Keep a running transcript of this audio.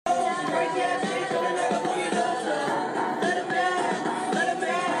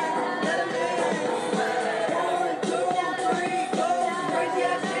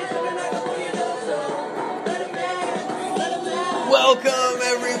Welcome,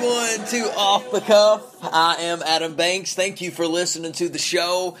 everyone, to Off the Cuff. I am Adam Banks. Thank you for listening to the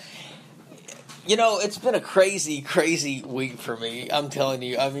show. You know, it's been a crazy, crazy week for me. I'm telling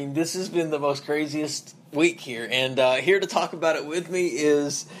you. I mean, this has been the most craziest week here. And here to talk about it with me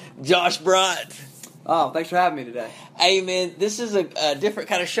is Josh Bryant. Oh, thanks for having me today. Hey, man, this is a different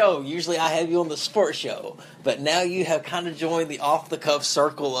kind of show. Usually I have you on the sports show, but now you have kind of joined the off-the-cuff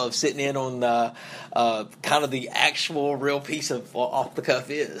circle of sitting in on kind of the actual real piece of what off-the-cuff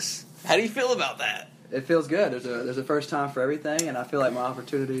is. How do you feel about that? It feels good. There's a first time for everything, and I feel like my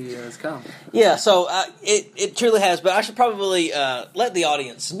opportunity has come. Yeah, so it truly has, but I should probably let the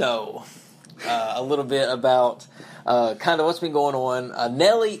audience know a little bit about kind of what's been going on.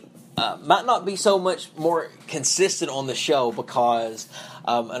 Nelly might not be so much more consistent on the show because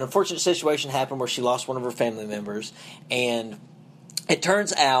an unfortunate situation happened where she lost one of her family members, and it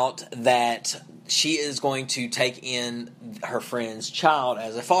turns out that she is going to take in her friend's child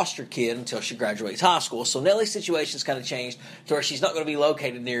as a foster kid until she graduates high school. So Nelly's situation's kind of changed to where she's not going to be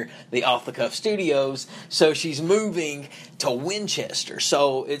located near the Off the Cuff studios, so she's moving to Winchester.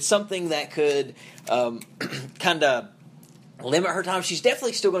 So it's something that could kind of limit her time. She's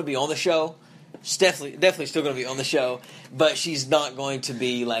definitely still going to be on the show. She's definitely still going to be on the show, but she's not going to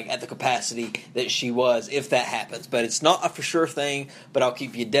be like at the capacity that she was if that happens. But it's not a for sure thing, but I'll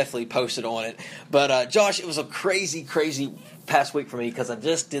keep you definitely posted on it. But Josh, it was a crazy, crazy past week for me because I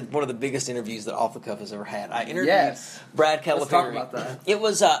just did one of the biggest interviews that Off the Cuff has ever had. I interviewed Brad Calipari. Let's talk about that. It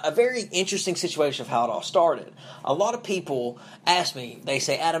was a very interesting situation of how it all started. A lot of people ask me, they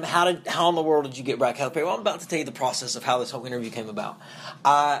say, Adam, how in the world did you get Brad Calipari? Well, I'm about to tell you the process of how this whole interview came about.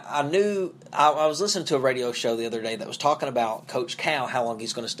 I was listening to a radio show the other day that was talking about Coach Cal, how long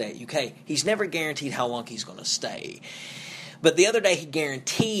he's going to stay at UK. He's never guaranteed how long he's going to stay. But the other day he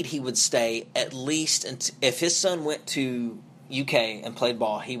guaranteed he would stay at least if his son went to UK and played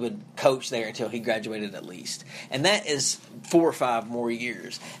ball, he would coach there until he graduated at least. And that is 4 or 5 more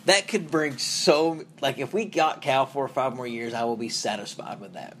years. That could bring if we got Cal 4 or 5 more years, I will be satisfied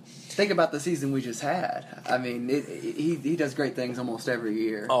with that. Think about the season we just had. I mean, he does great things almost every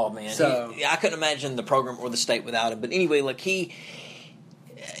year. Oh, man. So I couldn't imagine the program or the state without him. But anyway, like he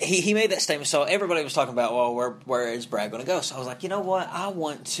made that statement. So everybody was talking about, well, where is Brad going to go? So I was like, you know what? I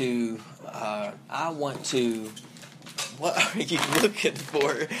want to. What are you looking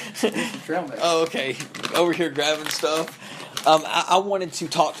for? Trail mix. Oh, okay. Over here grabbing stuff. I wanted to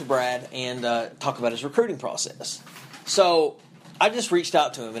talk to Brad and talk about his recruiting process. So I just reached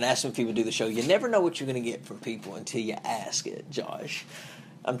out to him and asked him if he would do the show. You never know what you're going to get from people until you ask it, Josh.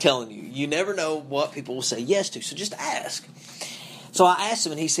 I'm telling you. You never know what people will say yes to, so just ask. So I asked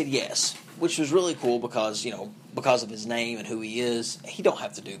him, and he said yes, which was really cool because of his name and who he is. He don't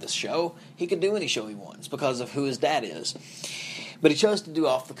have to do this show. He can do any show he wants because of who his dad is. But he chose to do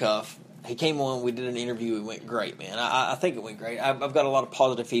Off the Cuff. He came on, we did an interview, it went great, man. I think it went great. I've got a lot of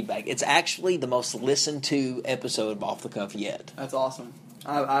positive feedback. It's actually the most listened to episode of Off the Cuff yet. That's awesome.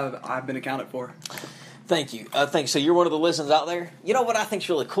 I've been accounted for. Thank you. So you're one of the listens out there? You know what I think's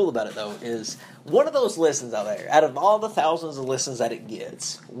really cool about it, though, is one of those listens out there, out of all the thousands of listens that it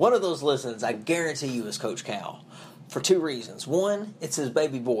gets, one of those listens, I guarantee you, is Coach Cal. For 2 reasons. One, it's his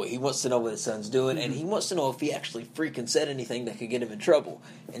baby boy. He wants to know what his son's doing, and he wants to know if he actually freaking said anything that could get him in trouble.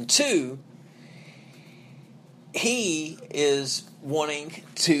 And 2, he is wanting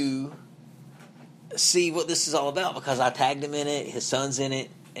to see what this is all about because I tagged him in it, his son's in it,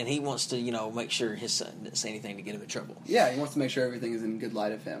 and he wants to, make sure his son didn't say anything to get him in trouble. Yeah, he wants to make sure everything is in good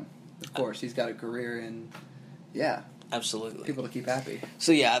light of him. Of course, he's got a career and, absolutely. People to keep happy.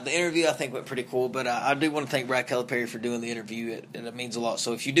 So, the interview I think went pretty cool, but I do want to thank Brad Calipari for doing the interview. It means a lot.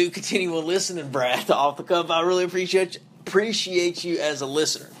 So if you do continue on listening, Brad, to Off the Cuff, I really appreciate you as a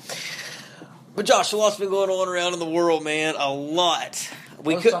listener. But Josh, a lot's been going on around in the world, man. A lot.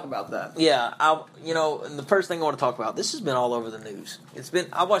 Let's talk about that. Yeah, and the first thing I want to talk about, this has been all over the news.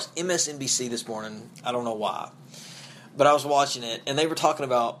 I watched MSNBC this morning. I don't know why. But I was watching it, and they were talking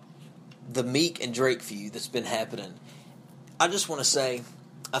about the Meek and Drake feud that's been happening. I just want to say,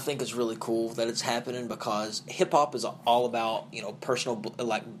 I think it's really cool that it's happening because hip-hop is all about, personal,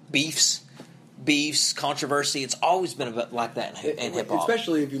 like, beefs, controversy. It's always been about like that in hip-hop.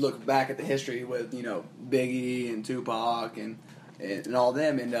 Especially if you look back at the history with, Biggie and Tupac and and all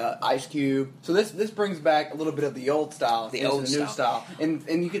them, and Ice Cube. So this brings back a little bit of the old style, The into old the new style, and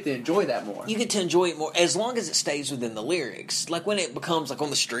you get to enjoy that more. You get to enjoy it more as long as it stays within the lyrics. Like when it becomes like on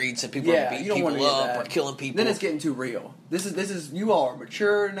the streets and people are beating you don't want to people get up that. or killing people. Then it's getting too real. This is you all are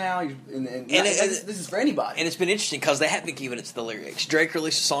mature now, and this is for anybody. And it's been interesting because they have been keeping it to the lyrics. Drake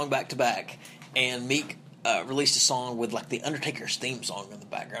released a song back to back, and Meek released a song with like the Undertaker's theme song in the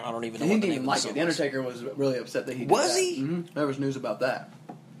background. I don't even know He what didn't the name even of like the it. song The Undertaker was really upset that he did Was that. he? Mm-hmm. There was news about that.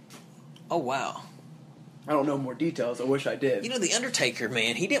 Oh wow! I don't know more details. I wish I did. You know the Undertaker,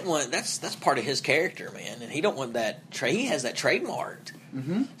 man. He didn't want that's part of his character, man, and he don't want that. He has that trademarked.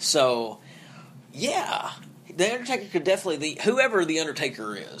 Mm-hmm. So, yeah, the Undertaker could definitely whoever the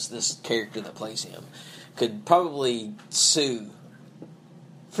Undertaker is, this character that plays him, could probably sue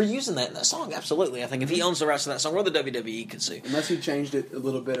for using that in that song. Absolutely, I think if he owns the rights to that song, or the WWE could sue. Unless he changed it a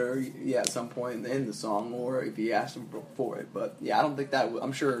little bit, or at some point in the song, or if he asked him for it. But yeah, I don't think that.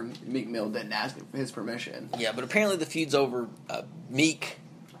 I'm sure Meek Mill didn't ask him for his permission. Yeah, but apparently the feud's over. Meek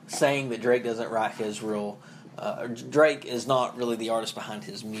saying that Drake doesn't write his real. Drake is not really the artist behind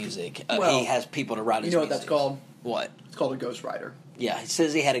his music. Well, he has people to write his music. You know what that's called? What? It's called a ghostwriter. Yeah, he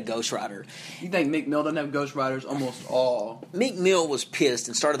says he had a ghostwriter. You think Meek Mill doesn't have ghostwriters? Almost all. Meek Mill was pissed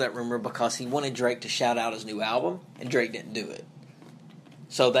and started that rumor because he wanted Drake to shout out his new album, and Drake didn't do it.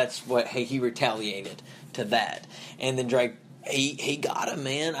 So that's what he retaliated to that. And then Drake, he got him,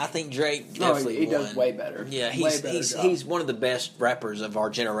 man. I think Drake definitely he won. does way better. Yeah, he's he's one of the best rappers of our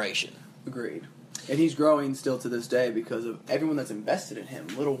generation. Agreed. And he's growing still to this day because of everyone that's invested in him.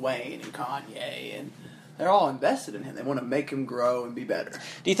 Lil Wayne and Kanye, and they're all invested in him. They want to make him grow and be better.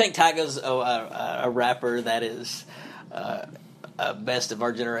 Do you think Tyga's a rapper that is best of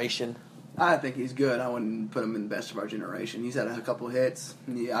our generation? I think he's good. I wouldn't put him in the best of our generation. He's had a couple of hits.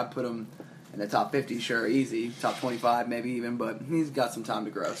 Yeah, I'd put him in the top 50, sure, easy. Top 25, maybe even, but he's got some time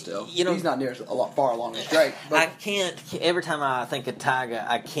to grow still. You know, he's not near far along as Drake. But I can't, every time I think of Tyga,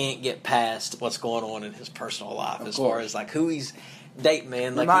 I can't get past what's going on in his personal life as far as like who he's dating,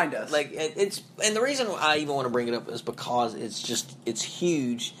 man. Like, Remind us. Like, it's, and the reason I even want to bring it up is because it's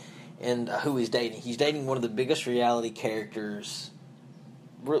huge in who he's dating. He's dating one of the biggest reality characters,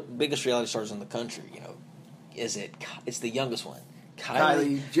 biggest reality stars in the country, you know. It's the youngest one.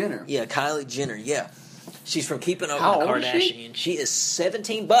 Kylie Jenner. Yeah, Kylie Jenner, yeah. She's from Keeping Up How with the old is Kardashians. She is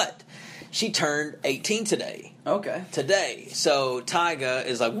 17, but she turned 18 today. Okay. Today. So Tyga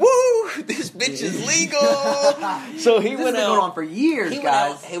is like, woo, this bitch is legal. So he This went has been out. going on for years,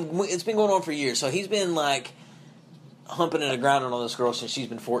 guys. It's been going on for years. So he's been like humping and grinding on this girl since she's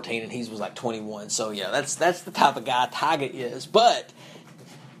been 14 and he was like 21. So yeah, that's the type of guy Tyga is. But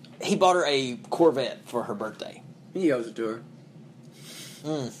he bought her a Corvette for her birthday. He owes it to her.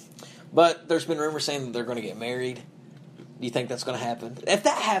 But there's been rumors saying that they're going to get married. Do you think that's going to happen? If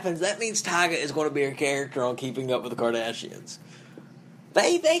that happens, that means Tyga is going to be a character on Keeping Up with the Kardashians.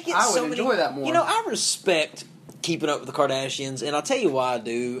 They get I would so many. enjoy that more. You know, I respect Keeping Up with the Kardashians, and I'll tell you why I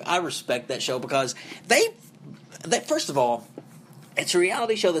do. I respect that show because they first of all, it's a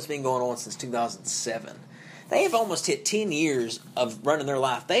reality show that's been going on since 2007. They have almost hit 10 years of running their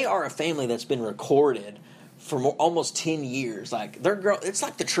life. They are a family that's been recorded for almost 10 years. Like it's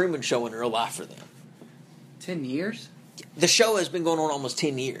like the Truman Show in real life for them. 10 years? The show has been going on almost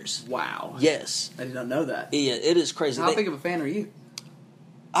 10 years. Wow. Yes. I did not know that. Yeah, it is crazy. How big of a fan are you?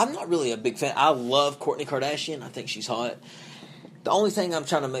 I'm not really a big fan. I love Kourtney Kardashian. I think she's hot. The only thing the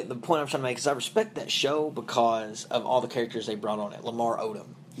point I'm trying to make is I respect that show because of all the characters they brought on it. Lamar Odom.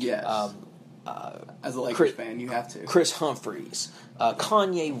 Yes. As a Lakers fan, you have to. Chris Humphries.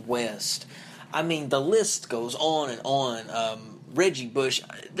 Kanye West. I mean, the list goes on and on. Reggie Bush.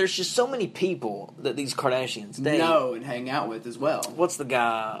 There's just so many people that these Kardashians date. Know and hang out with as well. What's the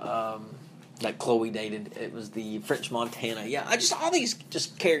guy that Khloe dated? It was the French Montana. Yeah, all these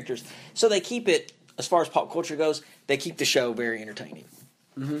just characters. So they keep it, as far as pop culture goes, they keep the show very entertaining.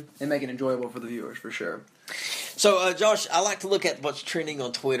 Mm-hmm. And make it enjoyable for the viewers, for sure. So, Josh, I like to look at what's trending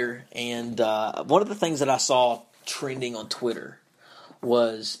on Twitter, and one of the things that I saw trending on Twitter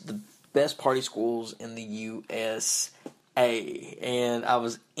was the best party schools in the USA. And I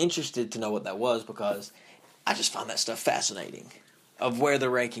was interested to know what that was because I just find that stuff fascinating of where the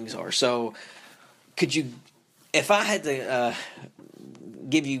rankings are. So, if I had to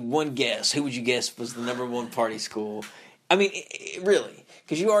give you one guess, who would you guess was the number one party school? I mean, really,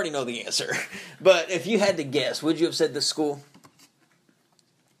 because you already know the answer. But if you had to guess, would you have said this school?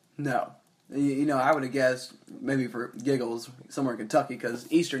 No. You know, I would have guessed, maybe for giggles, somewhere in Kentucky,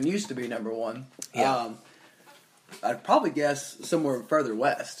 because Eastern used to be number one. Yeah. I'd probably guess somewhere further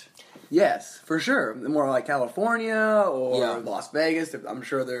west. Yes, for sure. More like California or Las Vegas. I'm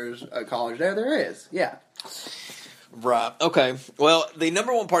sure there's a college there. There is. Yeah. Right. Okay. Well, the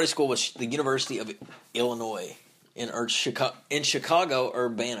number one party school was the University of Illinois in Chicago,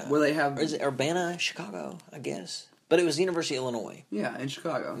 Urbana. Where they have... Or is it Urbana, Chicago, I guess? But it was the University of Illinois. Yeah, in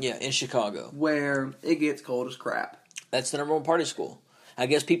Chicago. Yeah, in Chicago. Where it gets cold as crap. That's the number one party school. I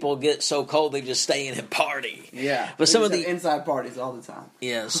guess people get so cold they just stay in and party. Yeah. But some of the inside parties all the time.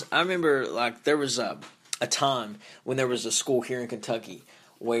 Yes. I remember there was a time when there was a school here in Kentucky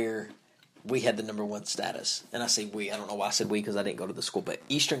where we had the number one status. And I say we. I don't know why I said we because I didn't go to the school. But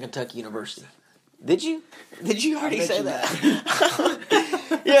Eastern Kentucky University. Did you? Did you already say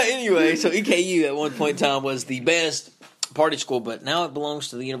that? Yeah, anyway. So EKU at one point in time was the best party school. But now it belongs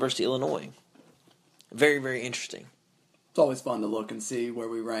to the University of Illinois. Very, very interesting. It's always fun to look and see where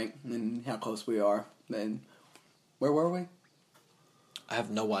we rank and how close we are. And where were we? I have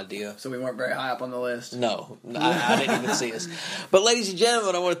no idea. So we weren't very high up on the list. No, I didn't even see us. But ladies and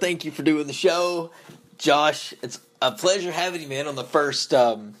gentlemen, I want to thank you for doing the show. Josh, it's a pleasure having you, man, on the first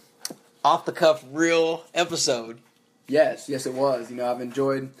off-the-cuff real episode. Yes, it was. I've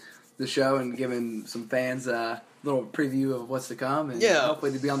enjoyed the show and given some fans little preview of what's to come, and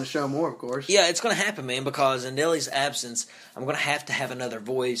hopefully to be on the show more, of course. Yeah, it's going to happen, man, because in Nelly's absence, I'm going to have another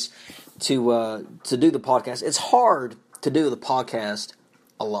voice to do the podcast. It's hard to do the podcast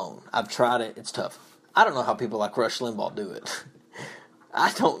alone. I've tried it. It's tough. I don't know how people like Rush Limbaugh do it.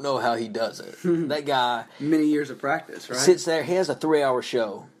 I don't know how he does it. That guy... Many years of practice, right? Sits there. He has a 3-hour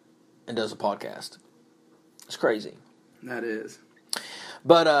show and does a podcast. It's crazy. That is.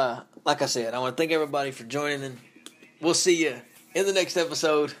 But, like I said, I want to thank everybody for joining in. We'll see you in the next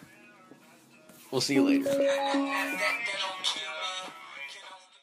episode. We'll see you later.